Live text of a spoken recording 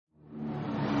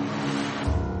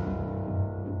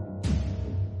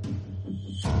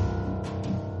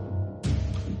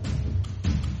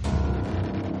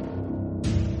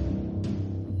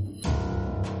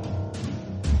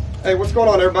Hey, what's going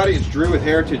on, everybody? It's Drew with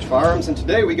Heritage Firearms, and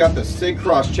today we got the SIG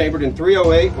cross chambered in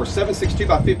 308 or 7.62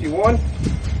 by 51,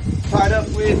 tied up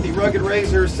with the Rugged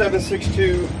Razor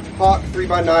 7.62 Hawk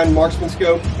 3x9 marksman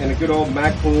scope and a good old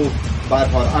Magpul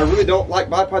bipod. I really don't like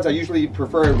bipods. I usually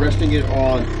prefer resting it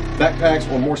on backpacks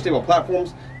or more stable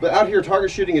platforms, but out here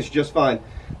target shooting is just fine.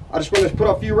 I just want to put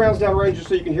a few rounds down range just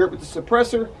so you can hear it with the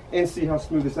suppressor and see how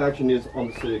smooth this action is on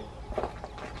the SIG.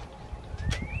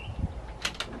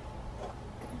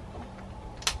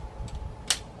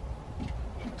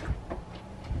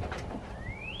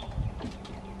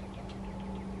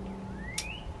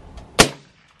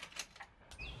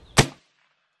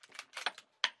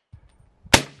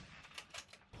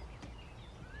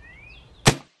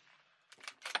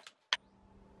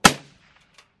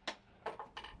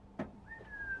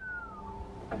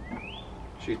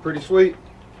 She's pretty sweet.